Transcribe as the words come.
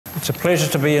It's a pleasure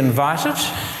to be invited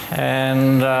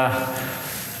and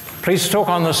pleased to talk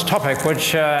on this topic,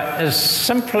 which is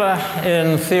simpler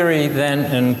in theory than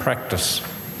in practice.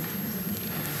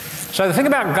 So the thing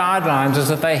about guidelines is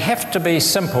that they have to be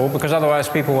simple because otherwise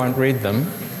people won't read them.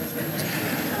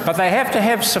 But they have to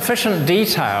have sufficient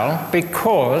detail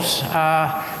because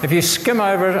if you skim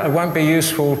over it, it won't be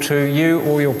useful to you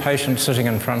or your patient sitting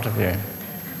in front of you.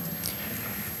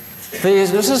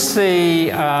 This is the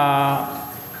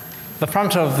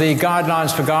front of the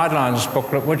Guidelines for Guidelines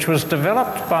booklet, which was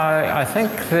developed by, I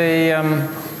think,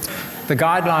 the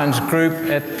Guidelines group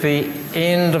at the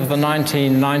end of the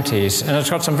 1990s. And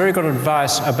it's got some very good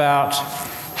advice about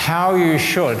how you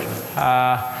should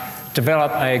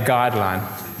develop a guideline.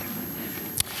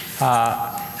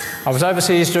 I was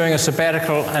overseas doing a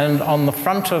sabbatical, and on the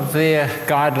front of their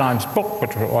guidelines book,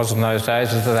 which it was in those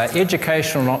days, is that they're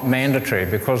educational, not mandatory,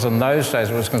 because in those days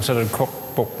it was considered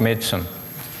cookbook medicine.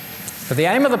 But the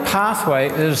aim of the pathway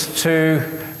is to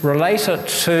relate it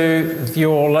to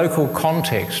your local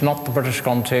context, not the British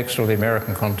context or the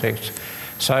American context.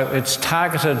 So it's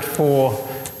targeted for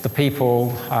the people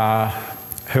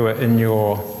who are in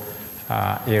your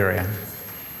area.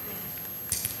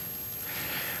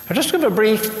 I'll just give a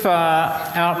brief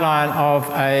outline of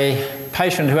a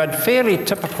patient who had fairly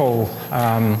typical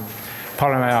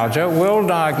polymyalgia, well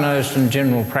diagnosed in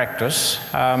general practice.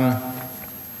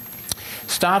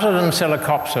 Started in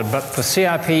celecoxib, but the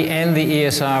CRP and the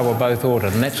ESR were both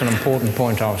ordered, and that's an important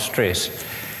point I'll stress.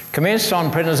 Commenced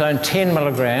on prednisone 10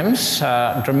 milligrams,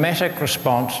 dramatic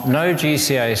response, no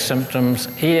GCA symptoms,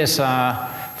 ESR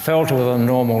fell to within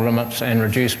normal limits and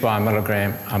reduced by a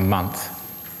milligram a month.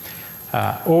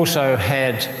 Also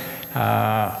had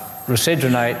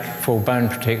resedronate for bone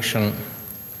protection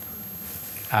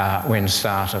when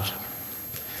started.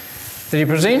 Then he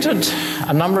presented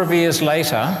a number of years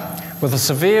later with a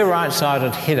severe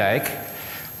right-sided headache,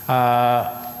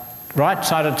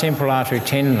 right-sided temporal artery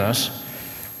tenderness,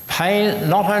 pain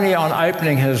not only on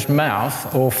opening his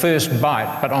mouth or first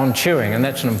bite, but on chewing, and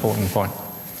that's an important point.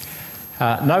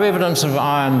 No evidence of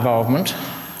eye involvement.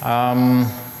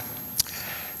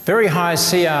 Very high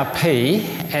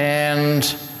CRP, and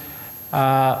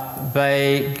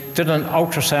they did an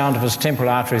ultrasound of his temporal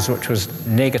arteries, which was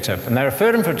negative. And they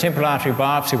referred him for a temporal artery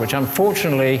biopsy, which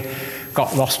unfortunately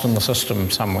got lost in the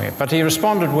system somewhere. But he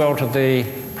responded well to the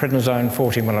prednisone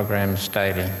 40 milligrams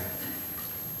daily.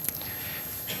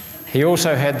 He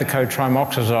also had the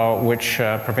cotrimoxazole, which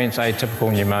prevents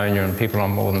atypical pneumonia in people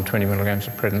on more than 20 milligrams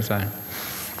of prednisone.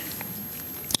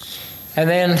 And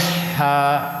then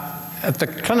at the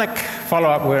clinic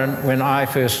follow-up when I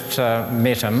first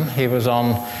met him, he was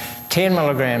on 10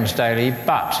 milligrams daily,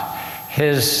 but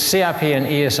his CRP and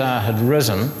ESR had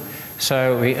risen,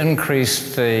 so we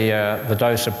increased the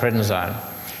dose of prednisone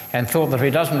and thought that if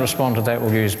he doesn't respond to that,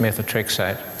 we'll use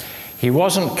methotrexate. He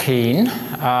wasn't keen,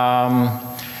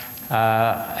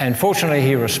 and fortunately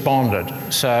he responded,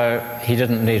 so he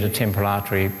didn't need a temporal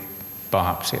artery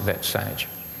biopsy at that stage.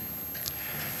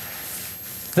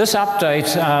 This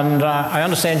update, and I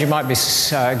understand you might be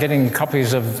getting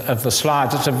copies of the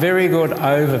slides, it's a very good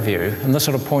overview, and this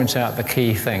sort of points out the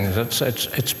key things.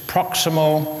 It's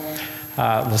proximal,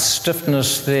 the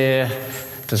stiffness there,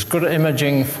 there's good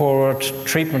imaging for it,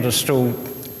 treatment is still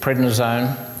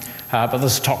prednisone, but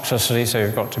there's toxicity, so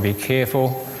you've got to be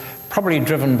careful. Probably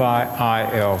driven by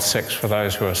IL-6 for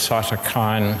those who are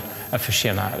cytokine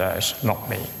aficionados, not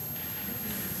me.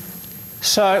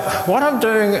 So what I'm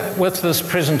doing with this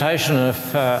presentation,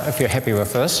 if you're happy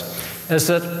with this, is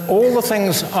that all the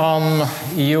things on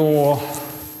your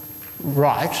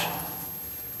left,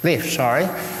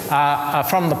 are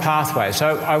from the pathway.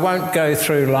 So I won't go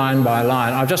through line by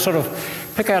line. I'll just sort of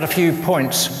pick out a few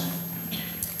points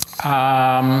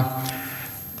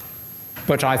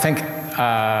which I think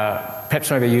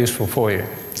perhaps may be useful for you.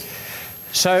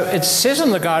 So it says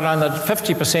in the guideline that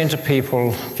 50% of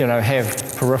people, have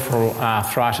peripheral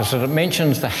arthritis, and it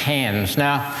mentions the hands.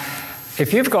 Now,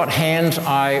 if you've got hands,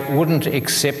 I wouldn't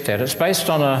accept that. It's based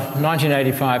on a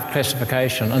 1985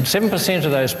 classification, and 7%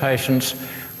 of those patients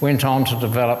went on to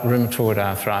develop rheumatoid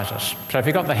arthritis. So if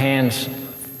you've got the hands,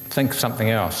 think something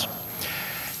else.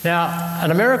 Now,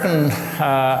 an American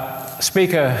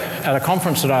speaker at a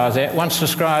conference that I was at once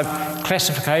described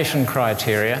classification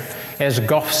criteria as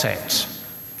GOFSATs.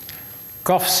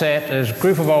 GOFSAT is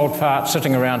group of old farts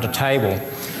sitting around a table.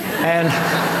 And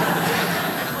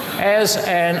as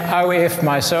an OF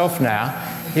myself now,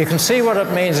 you can see what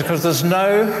it means because there's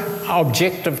no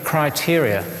objective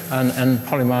criteria in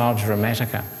polymyalgia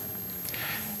rheumatica.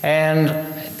 And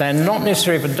they're not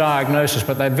necessary for diagnosis,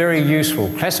 but they're very useful.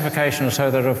 Classification is so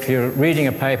that if you're reading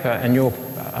a paper and your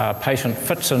patient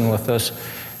fits in with this,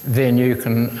 then you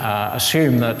can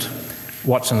assume that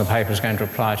what's in the paper is going to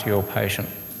apply to your patient.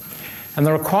 And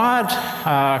the required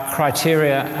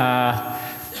criteria are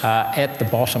at the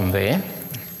bottom there.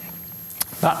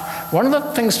 But one of the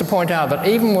things to point out that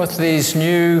even with these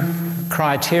new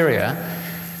criteria,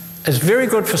 it's very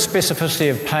good for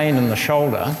specificity of pain in the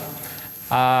shoulder,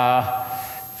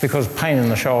 because pain in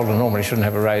the shoulder normally shouldn't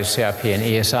have a raised CRP and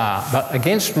ESR. But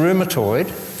against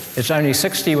rheumatoid, it's only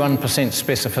 61%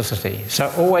 specificity. So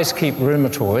always keep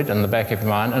rheumatoid in the back of your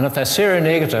mind, and if they're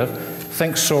seronegative,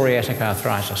 think psoriatic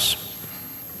arthritis.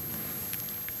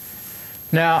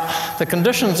 Now, the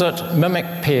conditions that mimic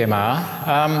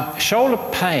PMR, shoulder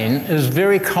pain is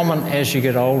very common as you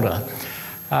get older.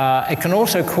 It can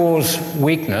also cause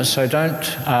weakness, so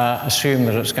don't assume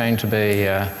that it's going to be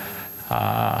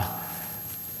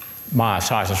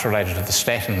myositis related to the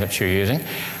statin that you're using.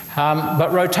 But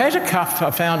rotator cuff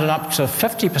are found in up to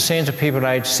 50% of people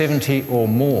aged 70 or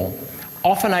more,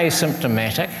 often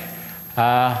asymptomatic.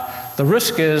 The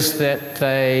risk is that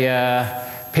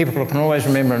people can always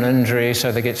remember an injury,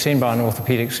 so they get seen by an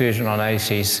orthopedic surgeon on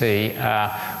ACC,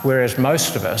 whereas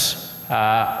most of us,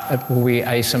 it will be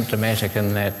asymptomatic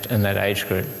in that age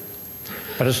group.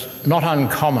 But it's not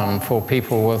uncommon for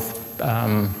people with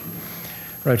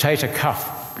rotator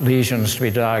cuff lesions to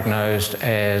be diagnosed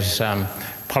as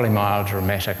polymyalgia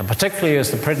rheumatica, particularly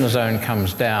as the prednisone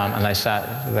comes down and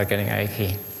they're getting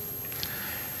achy.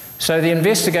 So the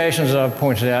investigations I've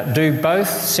pointed out do both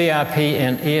CRP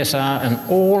and ESR in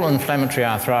all inflammatory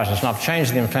arthritis, and I've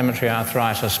changed the inflammatory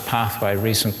arthritis pathway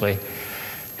recently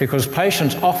because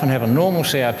patients often have a normal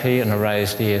CRP and a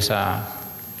raised ESR.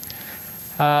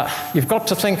 You've got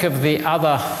to think of the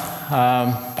other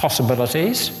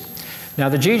possibilities. Now,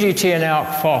 the GGT and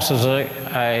ALK phos is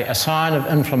a sign of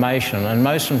inflammation, and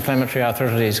most inflammatory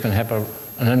arthritis can have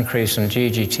an increase in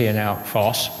GGT and ALK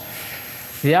phos.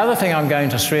 The other thing I'm going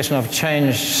to stress, and I've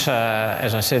changed,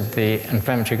 as I said, the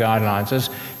inflammatory guidelines, is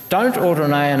don't order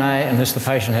an ANA unless the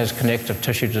patient has connective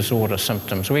tissue disorder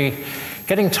symptoms. We're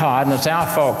getting tired, and it's our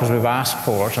fault because we've asked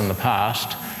for it in the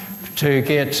past, to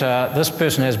get this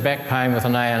person has back pain with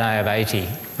an ANA of 80,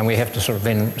 and we have to sort of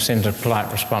then send a polite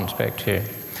response back to you.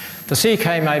 The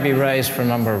CK may be raised for a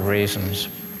number of reasons.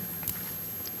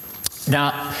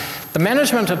 Now, the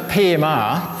management of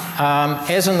PMR,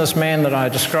 as in this man that I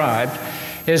described,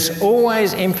 is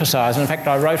always emphasised, in fact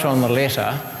I wrote on the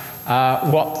letter,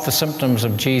 what the symptoms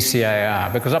of GCA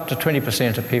are, because up to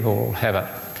 20% of people will have it.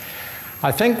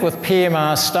 I think with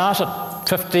PMR, start at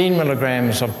 15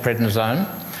 milligrams of prednisone.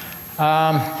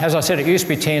 As I said, it used to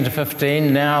be 10 to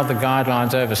 15, now the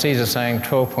guidelines overseas are saying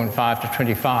 12.5 to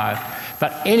 25,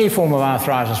 but any form of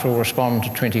arthritis will respond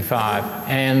to 25,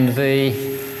 and the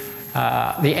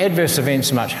adverse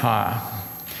events are much higher.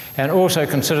 And also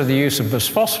consider the use of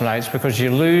bisphosphonates because you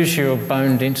lose your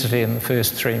bone density in the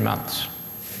first 3 months.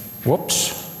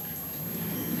 Whoops.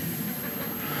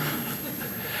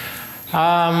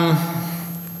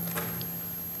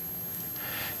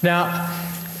 Now,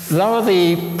 lower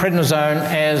the prednisone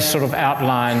as sort of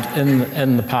outlined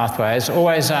in the pathways.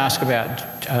 Always ask about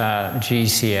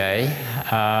GCA.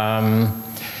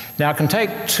 Now, it can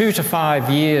take 2 to 5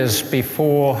 years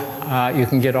before you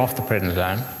can get off the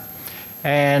prednisone.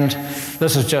 And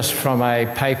this is just from a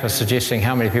paper suggesting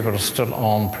how many people are still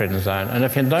on prednisone. And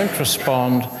if you don't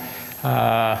respond,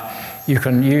 you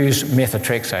can use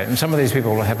methotrexate. And some of these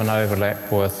people will have an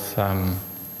overlap with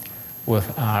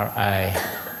RA.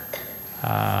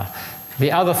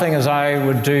 The other thing is I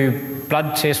would do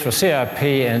blood tests for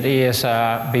CRP and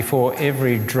ESR before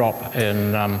every drop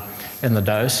in the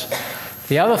dose.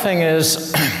 The other thing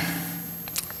is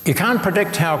you can't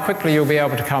predict how quickly you'll be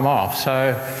able to come off.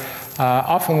 So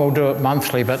often we'll do it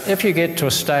monthly, but if you get to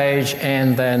a stage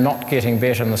and they're not getting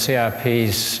better and the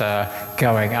CRP's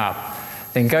going up,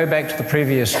 then go back to the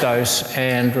previous dose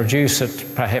and reduce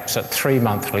it perhaps at 3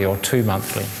 monthly or 2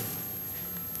 monthly.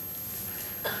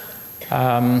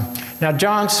 Now,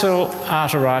 giant cell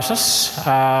arteritis,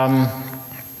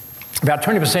 about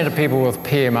 20% of people with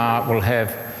PMR will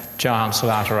have giant cell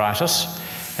arteritis,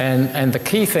 and the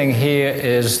key thing here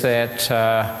is that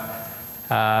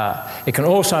it can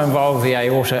also involve the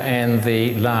aorta and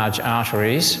the large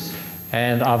arteries,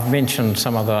 and I've mentioned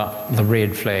some of the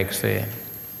red flags there.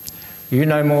 You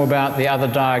know more about the other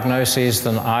diagnoses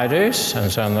than I do,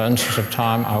 and so in the interest of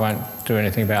time I won't do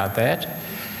anything about that.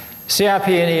 CRP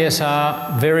and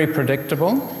ESR, very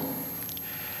predictable,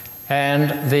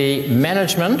 and the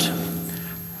management,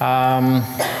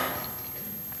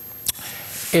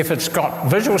 if it's got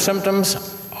visual symptoms,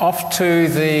 off to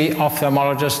the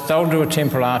ophthalmologist. They'll do a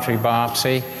temporal artery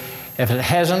biopsy. If it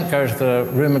hasn't, go to the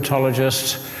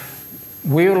rheumatologist.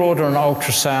 We'll order an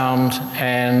ultrasound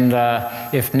and,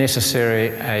 if necessary,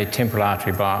 a temporal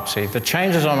artery biopsy. The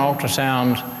changes on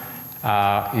ultrasound,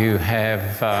 you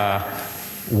have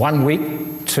 1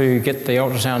 week to get the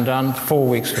ultrasound done, 4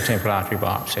 weeks for temporal artery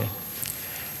biopsy.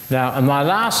 Now, in my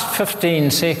last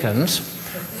 15 seconds,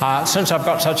 since I've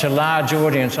got such a large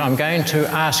audience, I'm going to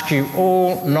ask you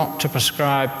all not to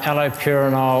prescribe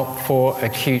allopurinol for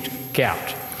acute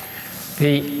gout.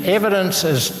 The evidence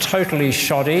is totally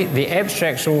shoddy. The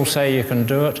abstracts all say you can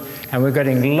do it, and we're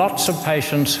getting lots of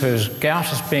patients whose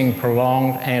gout is being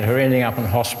prolonged and who are ending up in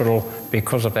hospital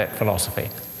because of that philosophy.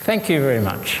 Thank you very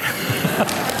much.